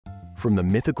From the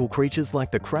mythical creatures like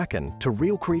the Kraken to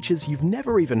real creatures you've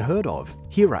never even heard of,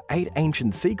 here are 8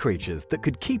 ancient sea creatures that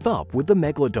could keep up with the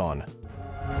Megalodon.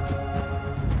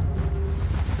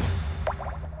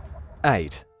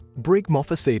 8.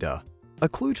 Brigmophoceta. A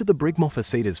clue to the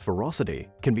Brigmophoceta's ferocity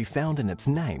can be found in its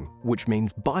name, which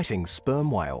means biting sperm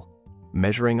whale.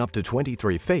 Measuring up to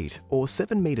 23 feet or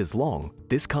 7 meters long,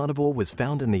 this carnivore was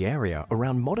found in the area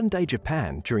around modern-day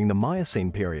Japan during the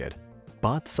Miocene period.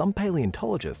 But some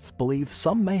paleontologists believe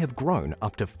some may have grown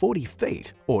up to 40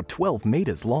 feet or 12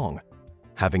 meters long.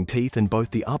 Having teeth in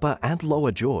both the upper and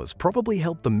lower jaws probably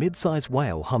helped the mid-sized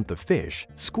whale hunt the fish,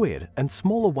 squid, and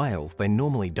smaller whales they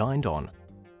normally dined on.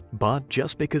 But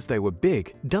just because they were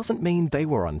big doesn't mean they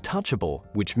were untouchable,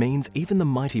 which means even the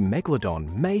mighty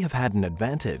Megalodon may have had an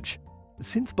advantage.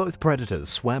 Since both predators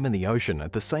swam in the ocean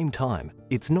at the same time,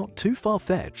 it's not too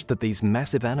far-fetched that these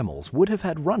massive animals would have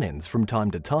had run-ins from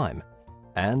time to time.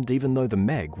 And even though the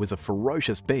Meg was a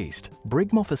ferocious beast,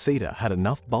 Brigmophoceta had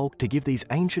enough bulk to give these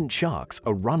ancient sharks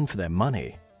a run for their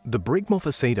money. The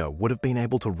Brigmophoceta would have been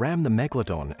able to ram the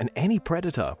Megalodon and any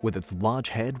predator with its large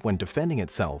head when defending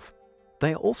itself.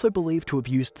 They are also believed to have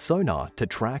used sonar to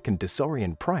track and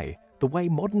disorient prey the way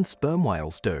modern sperm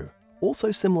whales do.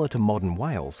 Also similar to modern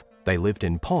whales, they lived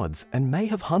in pods and may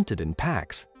have hunted in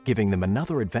packs, giving them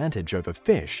another advantage over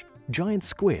fish, giant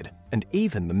squid, and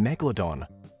even the Megalodon.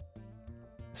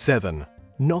 7.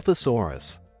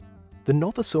 Nothosaurus. The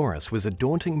Nothosaurus was a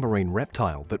daunting marine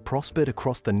reptile that prospered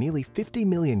across the nearly 50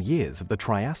 million years of the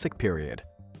Triassic period.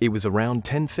 It was around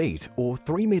 10 feet or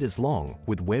 3 meters long,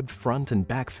 with webbed front and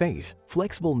back feet,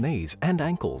 flexible knees and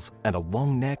ankles, and a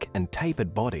long neck and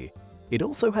tapered body. It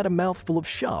also had a mouthful of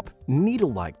sharp,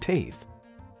 needle-like teeth.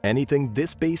 Anything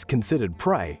this beast considered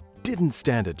prey didn't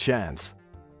stand a chance.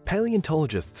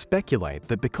 Paleontologists speculate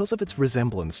that because of its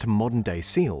resemblance to modern-day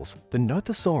seals, the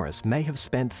Nothosaurus may have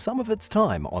spent some of its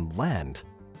time on land.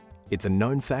 It's a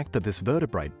known fact that this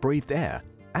vertebrate breathed air,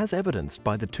 as evidenced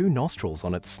by the 2 nostrils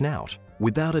on its snout.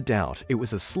 Without a doubt, it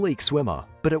was a sleek swimmer,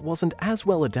 but it wasn't as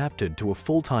well adapted to a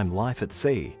full-time life at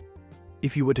sea.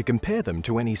 If you were to compare them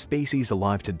to any species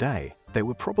alive today, they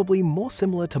were probably more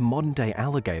similar to modern-day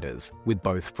alligators, with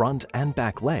both front and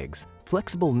back legs,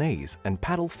 flexible knees, and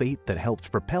paddle feet that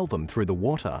helped propel them through the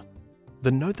water. The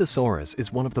Nothosaurus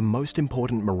is one of the most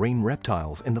important marine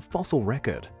reptiles in the fossil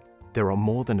record. There are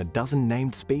more than a dozen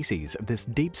named species of this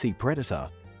deep-sea predator.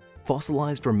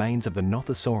 Fossilized remains of the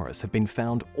Nothosaurus have been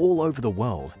found all over the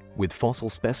world, with fossil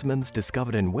specimens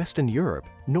discovered in Western Europe,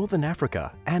 Northern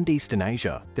Africa, and Eastern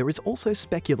Asia. There is also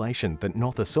speculation that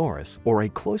Nothosaurus, or a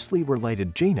closely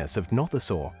related genus of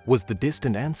Nothosaur, was the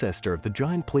distant ancestor of the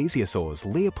giant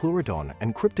plesiosaurs Liopleurodon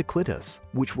and Cryptoclitus,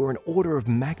 which were an order of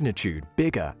magnitude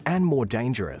bigger and more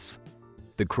dangerous.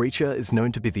 The creature is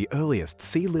known to be the earliest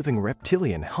sea-living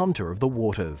reptilian hunter of the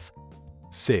waters.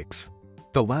 6.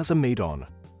 Thalassemedon.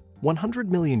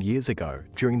 100 million years ago,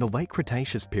 during the late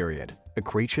Cretaceous period, a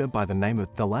creature by the name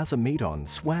of Thalassemedon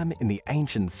swam in the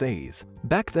ancient seas.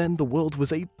 Back then, the world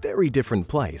was a very different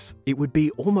place. It would be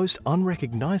almost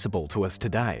unrecognizable to us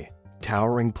today.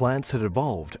 Towering plants had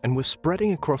evolved and were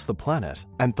spreading across the planet,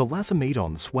 and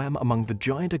Thalassemedon swam among the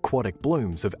giant aquatic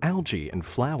blooms of algae and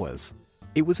flowers.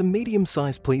 It was a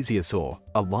medium-sized plesiosaur,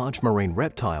 a large marine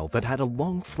reptile that had a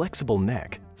long, flexible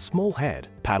neck, small head,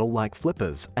 paddle-like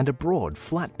flippers, and a broad,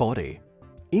 flat body.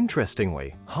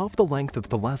 Interestingly, half the length of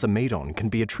Thalassemedon can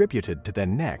be attributed to their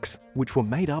necks, which were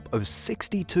made up of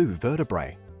 62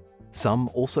 vertebrae. Some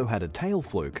also had a tail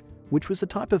fluke, which was a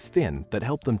type of fin that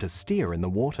helped them to steer in the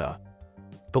water.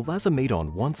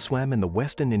 Thalassemedon once swam in the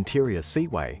Western Interior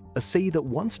Seaway, a sea that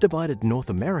once divided North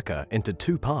America into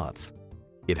 2 parts.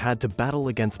 It had to battle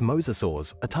against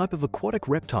mosasaurs, a type of aquatic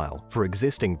reptile, for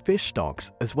existing fish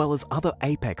stocks, as well as other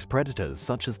apex predators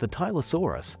such as the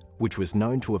Tylosaurus, which was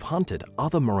known to have hunted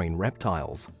other marine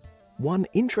reptiles. One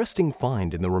interesting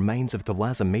find in the remains of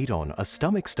Thalassemedon are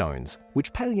stomach stones,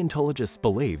 which paleontologists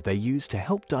believe they used to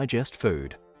help digest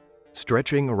food.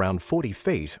 Stretching around 40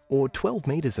 feet or 12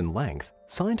 meters in length,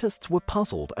 scientists were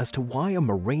puzzled as to why a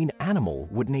marine animal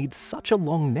would need such a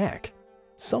long neck.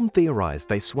 Some theorize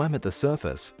they swam at the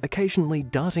surface, occasionally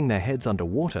darting their heads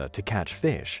underwater to catch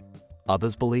fish.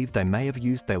 Others believe they may have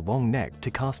used their long neck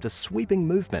to cast a sweeping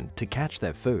movement to catch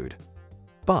their food.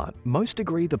 But most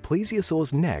agree the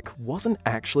plesiosaur's neck wasn't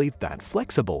actually that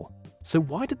flexible. So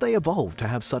why did they evolve to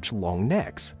have such long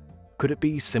necks? Could it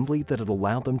be simply that it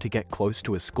allowed them to get close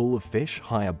to a school of fish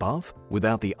high above,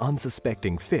 without the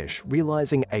unsuspecting fish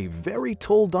realizing a very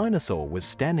tall dinosaur was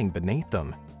standing beneath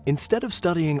them? Instead of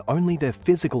studying only their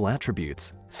physical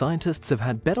attributes, scientists have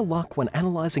had better luck when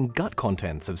analyzing gut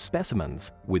contents of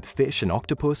specimens, with fish and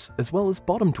octopus, as well as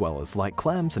bottom dwellers like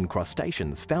clams and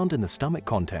crustaceans found in the stomach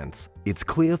contents. It's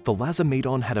clear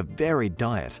Thalassemedon had a varied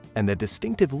diet, and their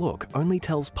distinctive look only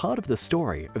tells part of the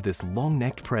story of this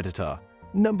long-necked predator.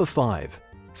 Number 5.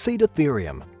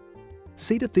 Cedotherium.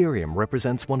 Cedotherium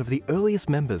represents one of the earliest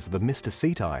members of the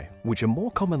Mystaceti, which are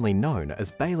more commonly known as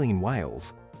baleen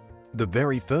whales. The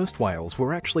very first whales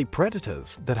were actually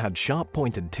predators that had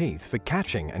sharp-pointed teeth for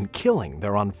catching and killing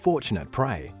their unfortunate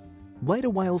prey. Later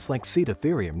whales like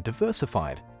Cedotherium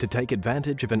diversified to take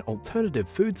advantage of an alternative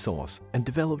food source and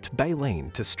developed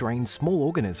baleen to strain small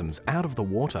organisms out of the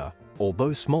water.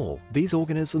 Although small, these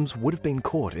organisms would have been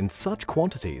caught in such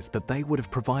quantities that they would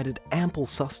have provided ample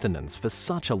sustenance for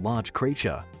such a large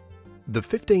creature. The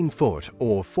 15-foot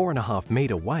or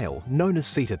 4.5-meter whale known as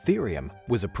Cedotherium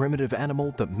was a primitive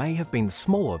animal that may have been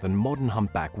smaller than modern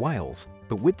humpback whales,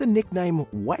 but with the nickname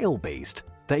whale beast,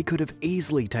 they could have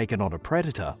easily taken on a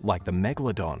predator like the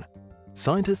Megalodon.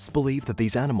 Scientists believe that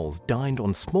these animals dined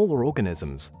on smaller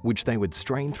organisms, which they would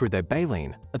strain through their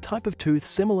baleen, a type of tooth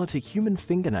similar to human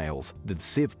fingernails that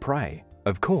sieve prey.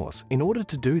 Of course, in order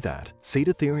to do that,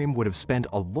 Cedotherium would have spent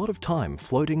a lot of time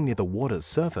floating near the water's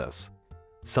surface.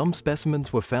 Some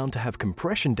specimens were found to have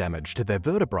compression damage to their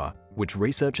vertebra, which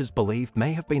researchers believe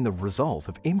may have been the result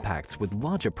of impacts with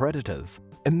larger predators.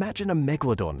 Imagine a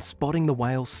megalodon spotting the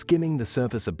whale skimming the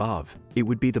surface above. It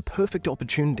would be the perfect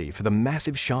opportunity for the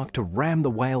massive shark to ram the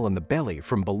whale in the belly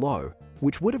from below,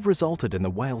 which would have resulted in the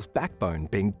whale's backbone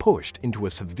being pushed into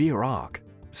a severe arc.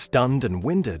 Stunned and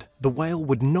winded, the whale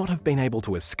would not have been able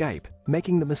to escape,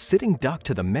 making them a sitting duck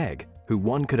to the Meg, who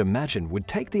one could imagine would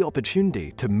take the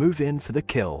opportunity to move in for the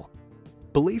kill.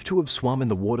 Believed to have swum in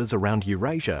the waters around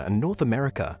Eurasia and North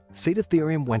America,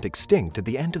 Cedotherium went extinct at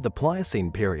the end of the Pliocene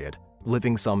period,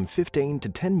 living some 15 to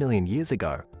 10 million years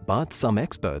ago. But some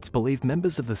experts believe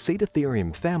members of the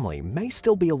Cedotherium family may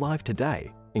still be alive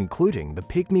today, including the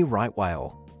pygmy right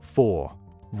whale. 4.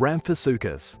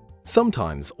 Rhamphasuchus.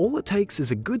 Sometimes all it takes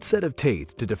is a good set of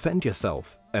teeth to defend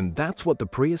yourself, and that's what the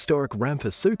prehistoric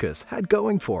Rhamphasuchus had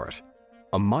going for it.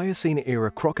 A Miocene-era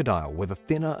crocodile with a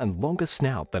thinner and longer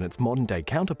snout than its modern-day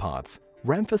counterparts,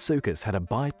 Rhamphasuchus had a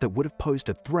bite that would have posed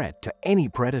a threat to any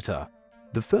predator.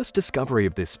 The first discovery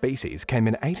of this species came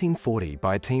in 1840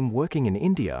 by a team working in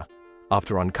India.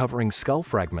 After uncovering skull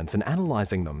fragments and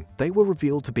analyzing them, they were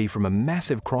revealed to be from a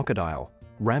massive crocodile.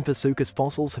 Rhamphasuchus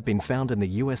fossils have been found in the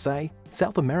USA,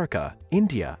 South America,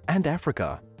 India, and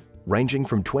Africa. Ranging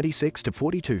from 26 to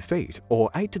 42 feet or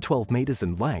 8 to 12 meters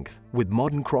in length, with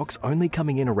modern crocs only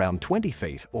coming in around 20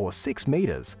 feet or 6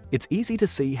 meters, it's easy to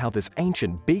see how this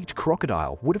ancient beaked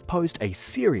crocodile would have posed a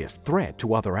serious threat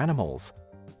to other animals.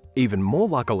 Even more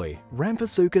luckily,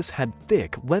 Rhamphasuchus had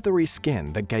thick, leathery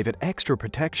skin that gave it extra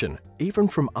protection, even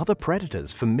from other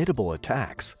predators' formidable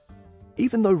attacks.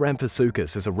 Even though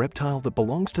Rhamphasuchus is a reptile that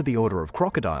belongs to the order of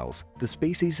crocodiles, the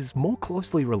species is more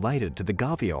closely related to the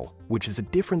gavial, which is a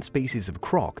different species of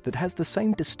croc that has the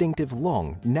same distinctive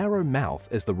long, narrow mouth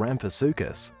as the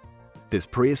Rhamphasuchus. This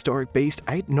prehistoric beast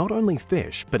ate not only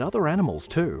fish but other animals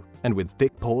too, and with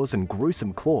thick paws and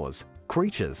gruesome claws,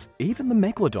 creatures, even the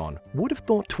Megalodon, would have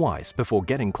thought twice before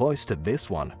getting close to this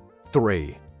one.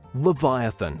 3.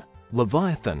 Leviathan.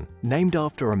 Leviathan, named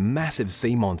after a massive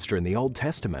sea monster in the Old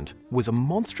Testament, was a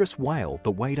monstrous whale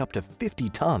that weighed up to 50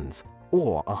 tons,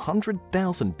 or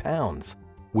 100,000 pounds.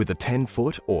 With a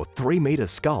 10-foot or 3-meter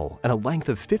skull and a length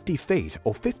of 50 feet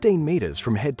or 15 meters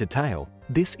from head to tail,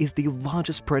 this is the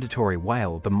largest predatory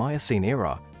whale of the Miocene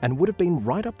era and would have been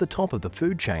right up the top of the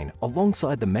food chain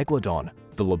alongside the Megalodon.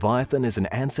 The Leviathan is an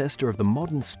ancestor of the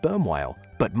modern sperm whale,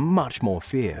 but much more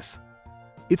fierce.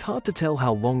 It's hard to tell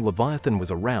how long Leviathan was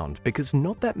around because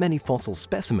not that many fossil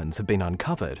specimens have been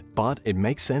uncovered, but it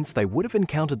makes sense they would have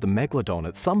encountered the Megalodon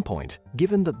at some point,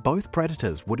 given that both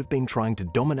predators would have been trying to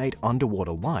dominate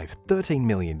underwater life 13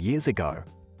 million years ago.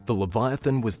 The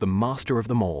Leviathan was the master of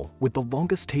them all, with the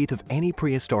longest teeth of any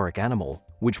prehistoric animal,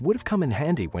 which would have come in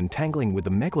handy when tangling with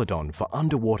the Megalodon for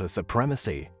underwater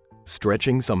supremacy.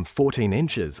 Stretching some 14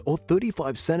 inches or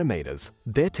 35 centimeters,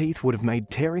 their teeth would have made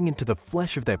tearing into the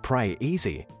flesh of their prey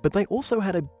easy, but they also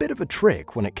had a bit of a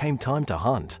trick when it came time to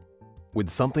hunt. With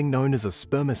something known as a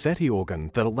spermaceti organ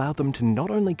that allowed them to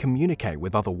not only communicate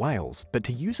with other whales, but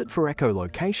to use it for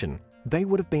echolocation, they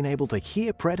would have been able to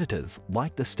hear predators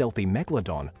like the stealthy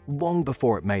Megalodon long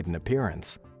before it made an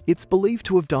appearance. It's believed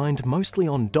to have dined mostly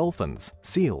on dolphins,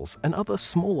 seals, and other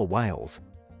smaller whales.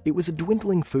 It was a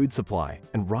dwindling food supply,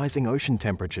 and rising ocean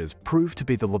temperatures proved to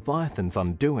be the Leviathan's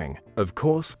undoing. Of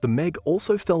course, the Meg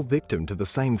also fell victim to the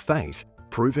same fate.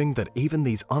 proving that even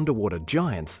these underwater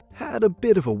giants had a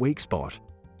bit of a weak spot.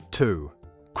 2.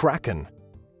 Kraken.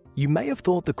 You may have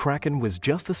thought the Kraken was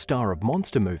just the star of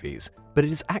monster movies, but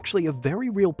it is actually a very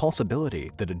real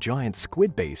possibility that a giant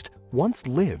squid beast once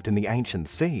lived in the ancient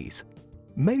seas.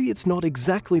 Maybe it's not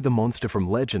exactly the monster from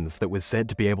legends that was said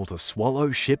to be able to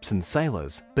swallow ships and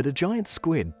sailors, but a giant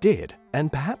squid did,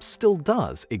 and perhaps still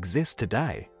does, exist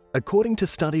today. According to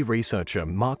study researcher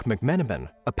Mark McMenamin,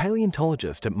 a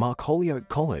paleontologist at Mark Holyoke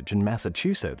College in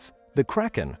Massachusetts, the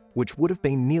Kraken, which would have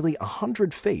been nearly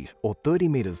 100 feet or 30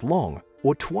 meters long,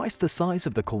 or twice the size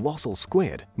of the colossal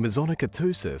squid,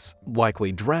 Mesonicatusis,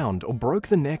 likely drowned or broke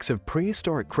the necks of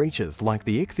prehistoric creatures like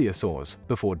the ichthyosaurs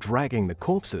before dragging the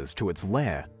corpses to its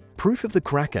lair. Proof of the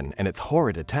Kraken and its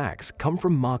horrid attacks come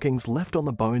from markings left on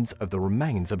the bones of the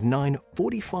remains of 9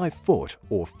 45-foot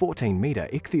or 14-meter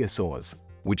ichthyosaurs,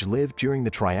 which lived during the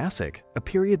Triassic, a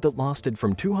period that lasted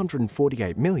from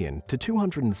 248 million to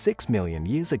 206 million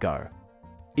years ago.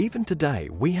 Even today,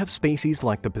 we have species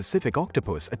like the Pacific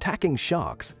octopus attacking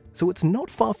sharks, so it's not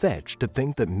far-fetched to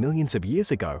think that millions of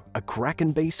years ago, a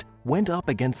Kraken beast went up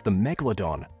against the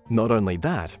Megalodon. Not only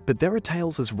that, but there are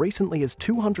tales as recently as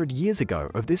 200 years ago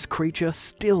of this creature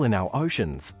still in our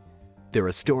oceans. There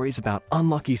are stories about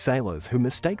unlucky sailors who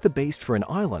mistake the beast for an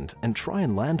island and try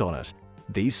and land on it.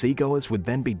 These seagoers would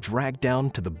then be dragged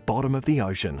down to the bottom of the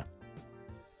ocean.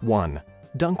 1.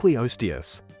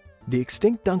 Dunkleosteus. The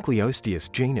extinct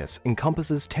Dunkleosteus genus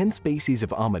encompasses 10 species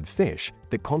of armored fish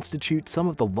that constitute some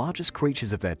of the largest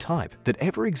creatures of their type that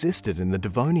ever existed in the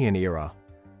Devonian era.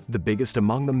 The biggest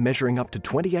among them measuring up to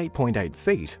 28.8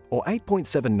 feet or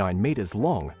 8.79 meters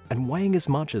long and weighing as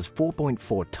much as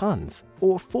 4.4 tons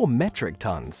or 4 metric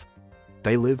tons.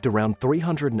 They lived around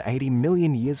 380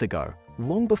 million years ago,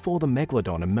 long before the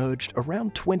Megalodon emerged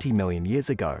around 20 million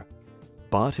years ago.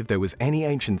 But if there was any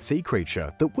ancient sea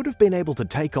creature that would have been able to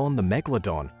take on the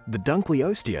Megalodon, the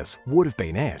Dunkleosteus would have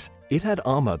been it. It had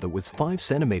armor that was 5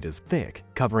 centimeters thick,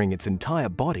 covering its entire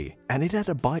body, and it had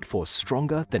a bite force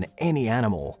stronger than any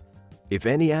animal. If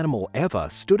any animal ever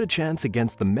stood a chance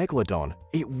against the Megalodon,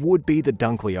 it would be the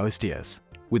Dunkleosteus.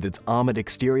 With its armored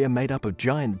exterior made up of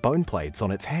giant bone plates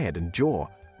on its head and jaw,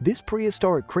 this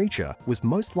prehistoric creature was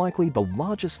most likely the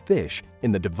largest fish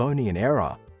in the Devonian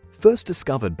era. First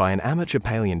discovered by an amateur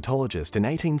paleontologist in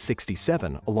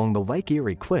 1867 along the Lake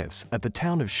Erie cliffs at the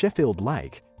town of Sheffield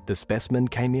Lake, the specimen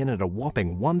came in at a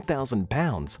whopping 1,000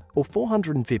 pounds or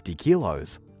 450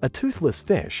 kilos. A toothless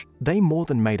fish, they more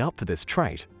than made up for this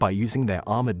trait by using their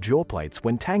armored jaw plates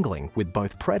when tangling with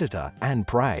both predator and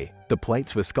prey. The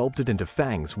plates were sculpted into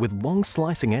fangs with long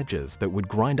slicing edges that would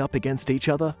grind up against each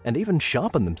other and even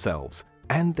sharpen themselves.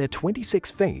 And their 26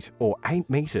 feet or 8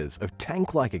 meters of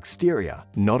tank-like exterior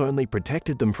not only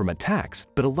protected them from attacks,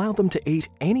 but allowed them to eat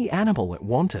any animal it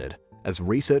wanted. As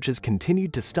researchers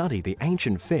continued to study the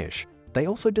ancient fish, they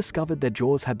also discovered their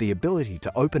jaws had the ability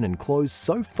to open and close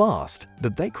so fast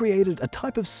that they created a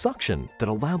type of suction that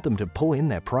allowed them to pull in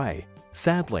their prey.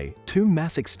 Sadly, 2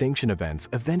 mass extinction events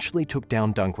eventually took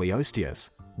down Dunkleosteus,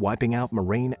 wiping out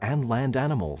marine and land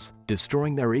animals,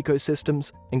 destroying their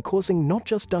ecosystems, and causing not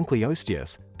just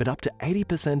Dunkleosteus, but up to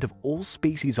 80% of all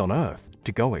species on Earth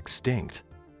to go extinct.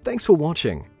 Thanks for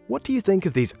watching. What do you think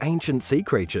of these ancient sea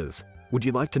creatures? Would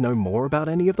you like to know more about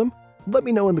any of them? Let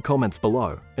me know in the comments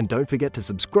below, and don't forget to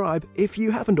subscribe if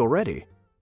you haven't already.